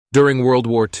During World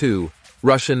War II,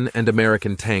 Russian and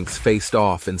American tanks faced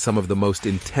off in some of the most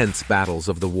intense battles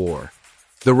of the war.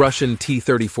 The Russian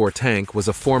T-34 tank was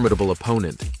a formidable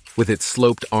opponent, with its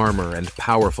sloped armor and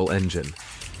powerful engine.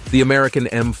 The American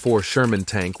M4 Sherman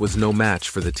tank was no match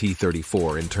for the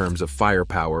T-34 in terms of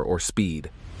firepower or speed.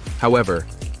 However,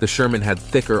 the Sherman had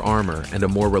thicker armor and a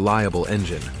more reliable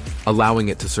engine, allowing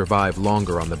it to survive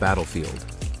longer on the battlefield.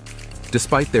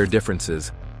 Despite their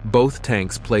differences, both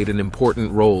tanks played an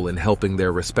important role in helping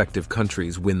their respective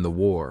countries win the war.